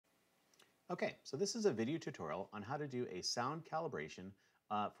Okay, so this is a video tutorial on how to do a sound calibration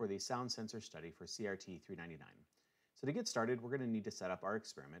for the sound sensor study for CRT 399. So to get started, we're going to need to set up our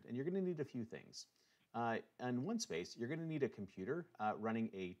experiment, and you're going to need a few things. In one space, you're going to need a computer running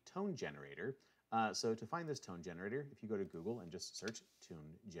a tone generator. So to find this tone generator, if you go to Google and just search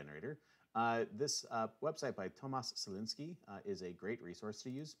tone generator, this website by Tomasz Selinsky is a great resource to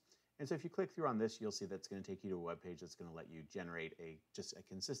use. And so if you click through on this, you'll see that's going to take you to a web page that's going to let you generate just a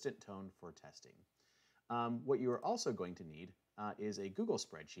consistent tone for testing. What you are also going to need is a Google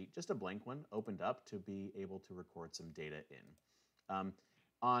spreadsheet, just a blank one, opened up to be able to record some data in.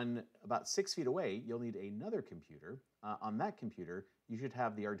 On about 6 feet away, you'll need another computer. On that computer, you should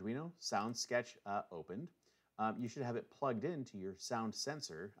have the Arduino sound sketch opened. You should have it plugged into your sound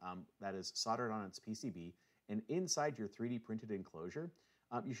sensor that is soldered on its PCB and inside your 3D printed enclosure.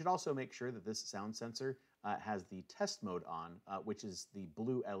 You should also make sure that this sound sensor has the test mode on, which is the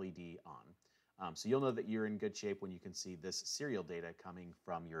blue LED on. So you'll know that you're in good shape when you can see this serial data coming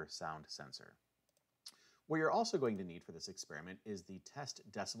from your sound sensor. What you're also going to need for this experiment is the test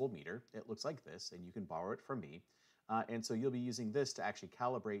decibel meter. It looks like this, and you can borrow it from me. And so you'll be using this to actually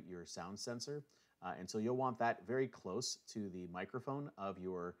calibrate your sound sensor. And so you'll want that very close to the microphone of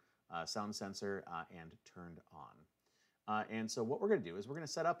your sound sensor and turned on. And so what we're going to do is we're going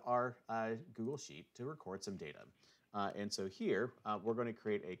to set up our Google Sheet to record some data. And so here, we're going to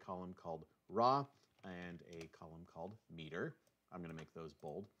create a column called raw and a column called meter. I'm going to make those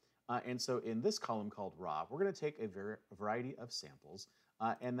bold. And so in this column called raw, we're going to take a variety of samples,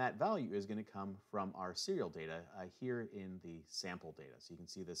 and that value is going to come from our serial data here in the sample data. So you can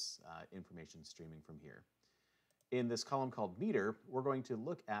see this information streaming from here. In this column called meter, we're going to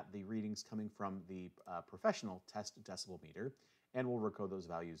look at the readings coming from the professional test decibel meter, and we'll record those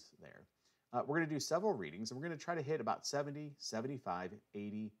values there. We're going to do several readings, and we're going to try to hit about 70, 75,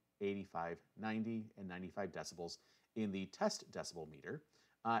 80, 85, 90, and 95 decibels in the test decibel meter.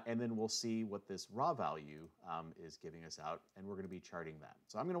 And then we'll see what this raw value is giving us out, and we're going to be charting that.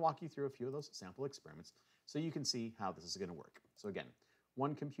 So I'm going to walk you through a few of those sample experiments so you can see how this is going to work. So again,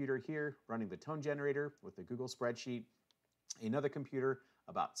 one computer here running the tone generator with the Google spreadsheet, another computer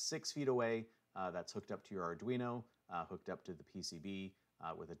about 6 feet away that's hooked up to your Arduino, hooked up to the PCB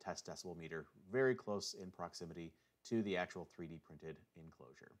with a test decibel meter, very close in proximity to the actual 3D printed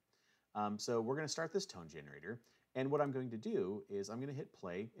enclosure. So we're going to start this tone generator, and what I'm going to do is I'm going to hit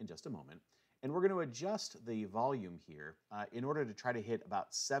play in just a moment, and we're going to adjust the volume here in order to try to hit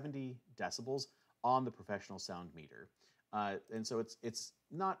about 70 decibels on the professional sound meter. And so it's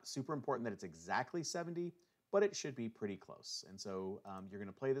not super important that it's exactly 70, but it should be pretty close. And so you're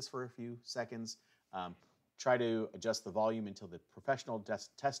going to play this for a few seconds, try to adjust the volume until the professional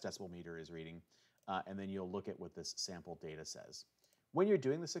test decibel meter is reading, and then you'll look at what this sample data says. When you're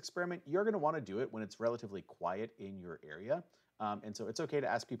doing this experiment, you're going to want to do it when it's relatively quiet in your area. And so it's okay to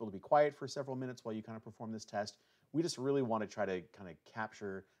ask people to be quiet for several minutes while you kind of perform this test. We just really want to try to kind of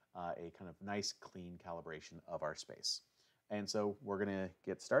capture a kind of nice, clean calibration of our space. And so we're going to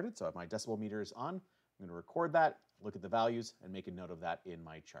get started. So if my decibel meter is on, I'm going to record that, look at the values, and make a note of that in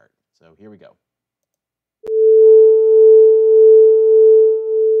my chart. So here we go.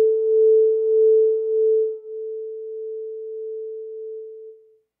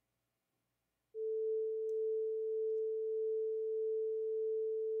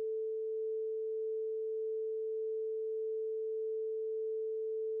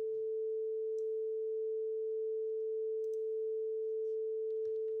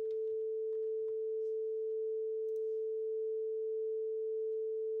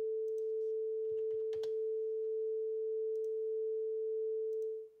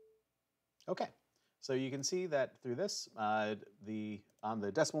 Okay, so you can see that through this, on the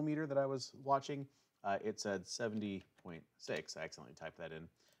decibel meter that I was watching, it said 70.6. I accidentally typed that in.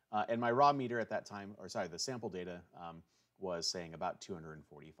 And my raw meter at that time, or sorry, the sample data was saying about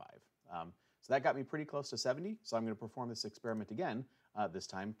 245. So that got me pretty close to 70. So I'm going to perform this experiment again, this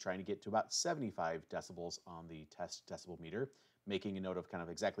time trying to get to about 75 decibels on the test decibel meter, making a note of kind of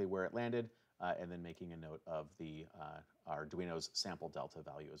exactly where it landed, and then making a note of the Arduino's sample delta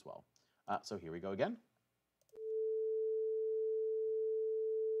value as well. So here we go again.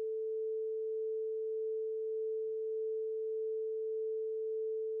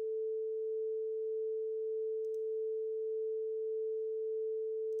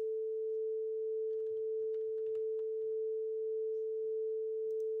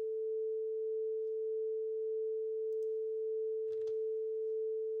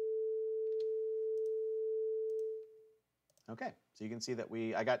 Okay, so you can see that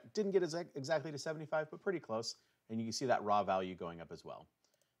I didn't get exactly to 75, but pretty close, and you can see that raw value going up as well.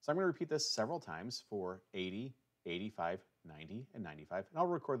 So I'm going to repeat this several times for 80, 85, 90, and 95. And I'll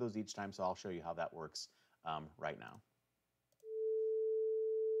record those each time, so I'll show you how that works right now.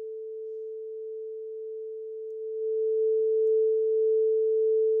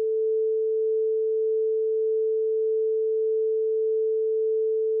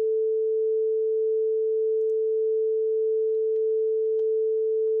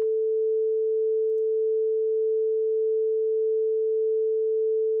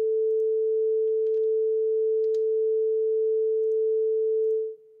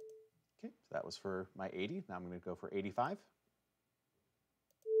 Okay, so that was for my 80. Now I'm going to go for 85.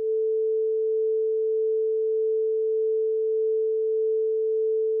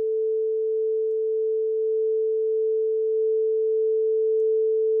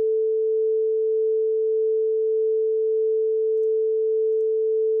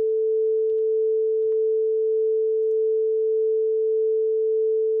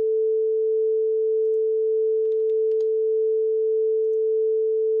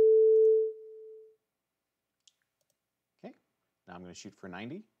 Okay, now I'm going to shoot for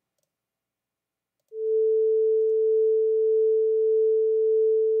 90.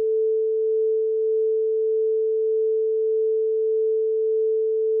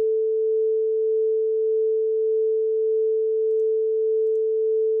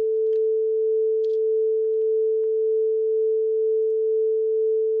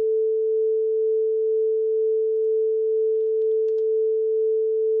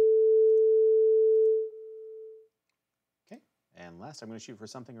 Okay, and last I'm going to shoot for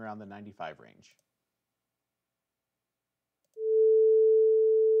something around the 95 range.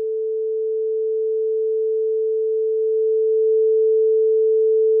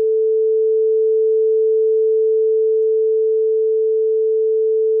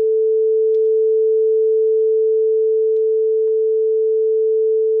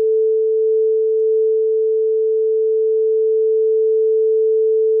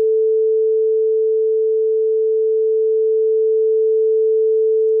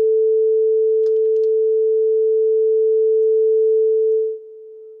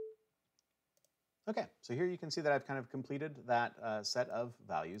 Okay, so here you can see that I've kind of completed that set of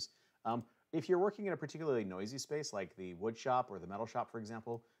values. If you're working in a particularly noisy space, like the wood shop or the metal shop, for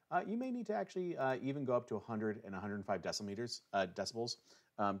example, you may need to actually even go up to 100 and 105 decibels.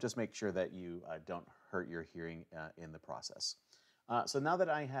 Just make sure that you don't hurt your hearing in the process. So now that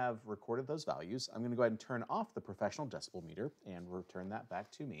I have recorded those values, I'm going to go ahead and turn off the professional decibel meter and return that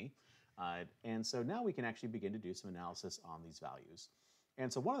back to me. And so now we can actually begin to do some analysis on these values.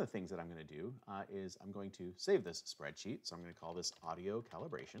 And so one of the things that I'm going to do is I'm going to save this spreadsheet. So I'm going to call this audio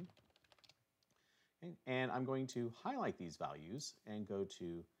calibration. Okay. And I'm going to highlight these values and go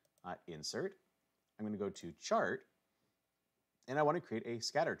to insert. I'm going to go to chart. And I want to create a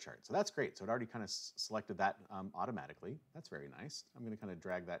scatter chart. So that's great. So it already kind of selected that automatically. That's very nice. I'm going to kind of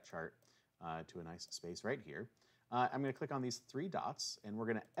drag that chart to a nice space right here. I'm going to click on these three dots, and we're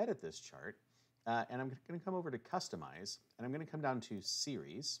going to edit this chart. And I'm going to come over to Customize, and I'm going to come down to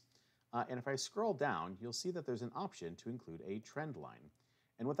Series. And if I scroll down, you'll see that there's an option to include a trend line.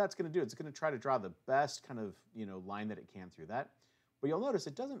 And what that's going to do, it's going to try to draw the best kind of line that it can through that. But you'll notice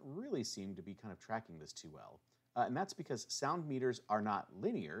it doesn't really seem to be kind of tracking this too well. And that's because sound meters are not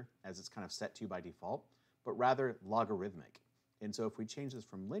linear, as it's kind of set to by default, but rather logarithmic. And so if we change this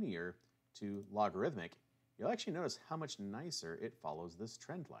from linear to logarithmic, you'll actually notice how much nicer it follows this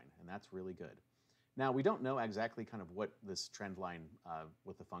trend line, and that's really good. Now, we don't know exactly kind of what this trend line,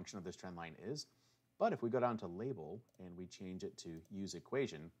 what the function of this trend line is, but if we go down to label and we change it to use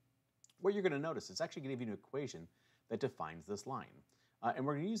equation, what you're going to notice is it's actually going to give you an equation that defines this line. And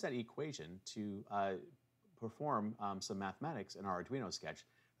we're going to use that equation to perform some mathematics in our Arduino sketch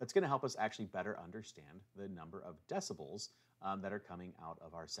that's going to help us actually better understand the number of decibels that are coming out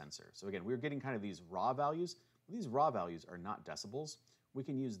of our sensor. So again, we're getting kind of these raw values. These raw values are not decibels. We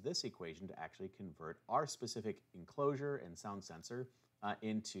can use this equation to actually convert our specific enclosure and sound sensor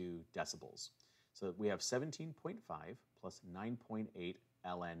into decibels. So we have 17.5 plus 9.8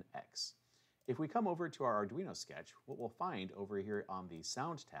 ln x. If we come over to our Arduino sketch, what we'll find over here on the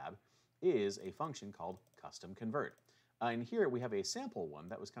sound tab is a function called custom convert. And here we have a sample one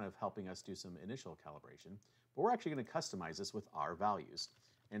that was kind of helping us do some initial calibration, but we're actually going to customize this with our values.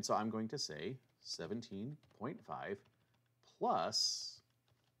 And so I'm going to say 17.5 plus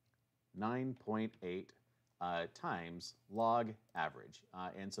 9.8 times log average.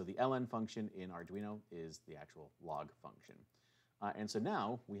 And so the ln function in Arduino is the actual log function. And so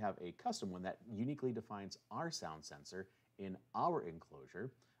now we have a custom one that uniquely defines our sound sensor in our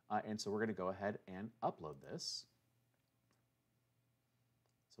enclosure. And so we're going to go ahead and upload this.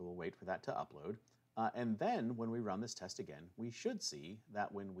 So we'll wait for that to upload. And then when we run this test again, we should see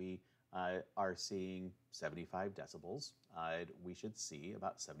that when we are seeing 75 decibels, we should see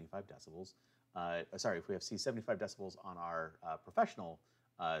about 75 decibels. Sorry, if we see 75 decibels on our professional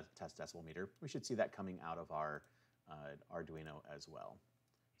test decibel meter, we should see that coming out of our Arduino as well.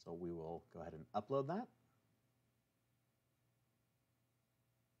 So we will go ahead and upload that.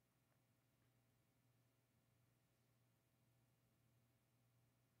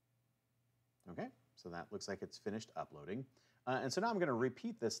 Okay, so that looks like it's finished uploading. And so now I'm going to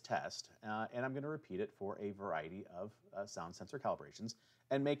repeat this test, and I'm going to repeat it for a variety of sound sensor calibrations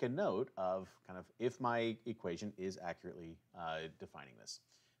and make a note of kind of if my equation is accurately defining this.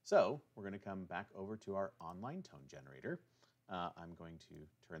 So we're going to come back over to our online tone generator. I'm going to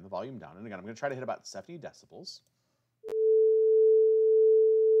turn the volume down, and again, I'm going to try to hit about 70 decibels.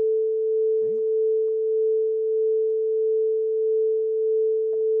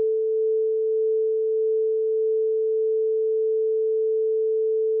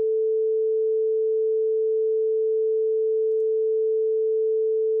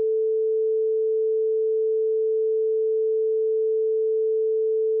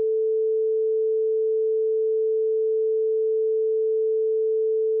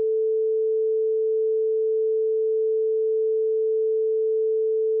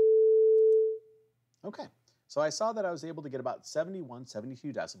 Okay, so I saw that I was able to get about 71,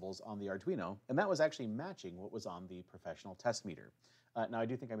 72 decibels on the Arduino, and that was actually matching what was on the professional test meter. Now, I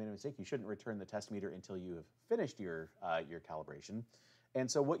do think I made a mistake. You shouldn't return the test meter until you have finished your calibration. And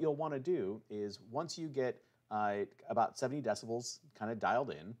so what you'll want to do is once you get about 70 decibels kind of dialed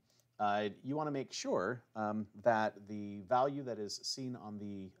in, you want to make sure that the value that is seen on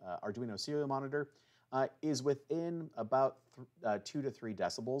the Arduino serial monitor is within about 2 to 3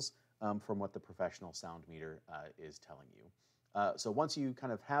 decibels from what the professional sound meter is telling you. So once you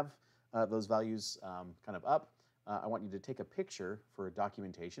kind of have those values kind of up, I want you to take a picture for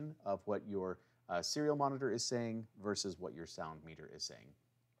documentation of what your serial monitor is saying versus what your sound meter is saying.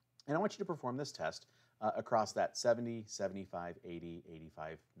 And I want you to perform this test across that 70, 75, 80,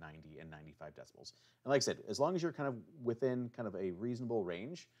 85, 90, and 95 decibels. And like I said, as long as you're kind of within kind of a reasonable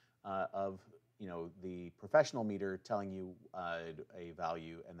range of the professional meter telling you a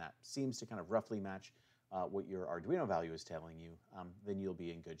value, and that seems to kind of roughly match what your Arduino value is telling you, then you'll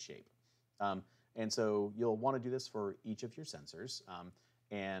be in good shape. And so you'll want to do this for each of your sensors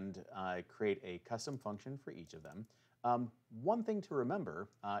and create a custom function for each of them. One thing to remember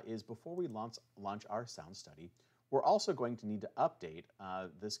is before we launch our sound study, we're also going to need to update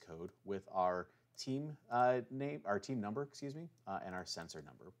this code with our team number, and our sensor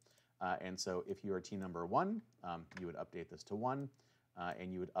number. And so if you are team number 1, you would update this to 1,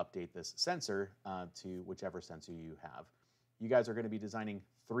 and you would update this sensor to whichever sensor you have. You guys are going to be designing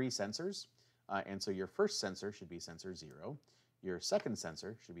 3 sensors, and so your first sensor should be sensor 0, your second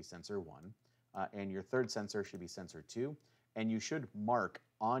sensor should be sensor 1, and your third sensor should be sensor 2, and you should mark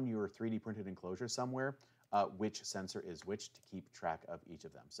on your 3D printed enclosure somewhere which sensor is which to keep track of each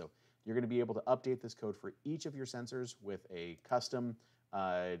of them. So you're going to be able to update this code for each of your sensors with a custom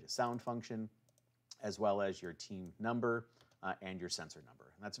sound function, as well as your team number and your sensor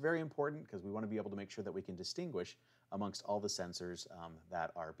number. And that's very important because we want to be able to make sure that we can distinguish amongst all the sensors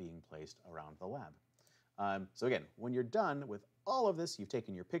that are being placed around the lab. So again, when you're done with all of this, you've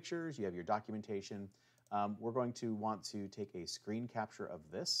taken your pictures, you have your documentation, we're going to want to take a screen capture of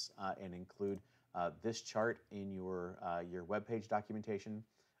this and include this chart in your web page documentation.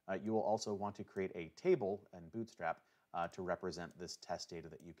 You will also want to create a table and Bootstrap to represent this test data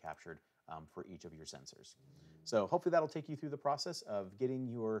that you captured for each of your sensors. So hopefully that'll take you through the process of getting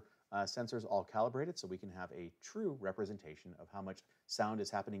your sensors all calibrated so we can have a true representation of how much sound is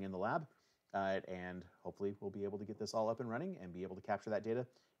happening in the lab. And hopefully we'll be able to get this all up and running and be able to capture that data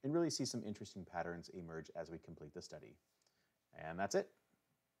and really see some interesting patterns emerge as we complete the study. And that's it.